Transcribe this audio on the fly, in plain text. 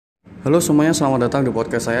Halo semuanya, selamat datang di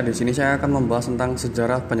podcast saya. Di sini saya akan membahas tentang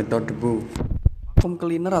sejarah penyedot debu. Vacuum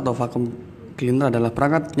cleaner atau vacuum cleaner adalah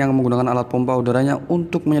perangkat yang menggunakan alat pompa udaranya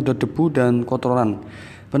untuk menyedot debu dan kotoran.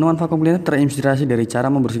 Penemuan vacuum cleaner terinspirasi dari cara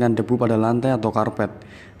membersihkan debu pada lantai atau karpet.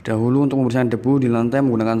 Dahulu untuk membersihkan debu di lantai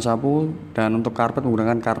menggunakan sapu dan untuk karpet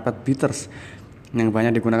menggunakan karpet beaters yang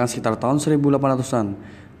banyak digunakan sekitar tahun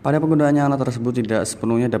 1800-an. Pada penggunaannya, alat tersebut tidak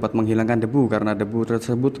sepenuhnya dapat menghilangkan debu karena debu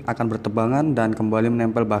tersebut akan bertebangan dan kembali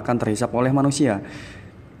menempel bahkan terhisap oleh manusia.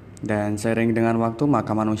 Dan seiring dengan waktu,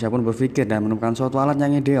 maka manusia pun berpikir dan menemukan suatu alat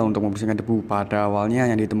yang ideal untuk membersihkan debu. Pada awalnya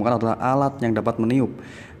yang ditemukan adalah alat yang dapat meniup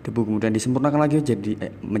debu, kemudian disempurnakan lagi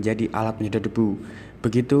menjadi alat penyedot debu.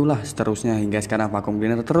 Begitulah seterusnya hingga sekarang vacuum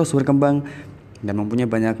cleaner terus berkembang dan mempunyai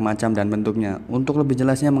banyak macam dan bentuknya. Untuk lebih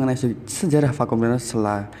jelasnya mengenai sejarah vacuum cleaner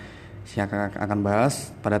saya akan bahas.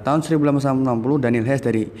 Pada tahun 1860, Daniel Hess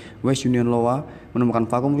dari West Union Iowa menemukan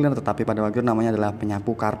vacuum cleaner, tetapi pada waktu itu namanya adalah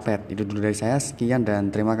penyapu karpet. Itu dulu dari saya, sekian dan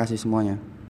terima kasih semuanya.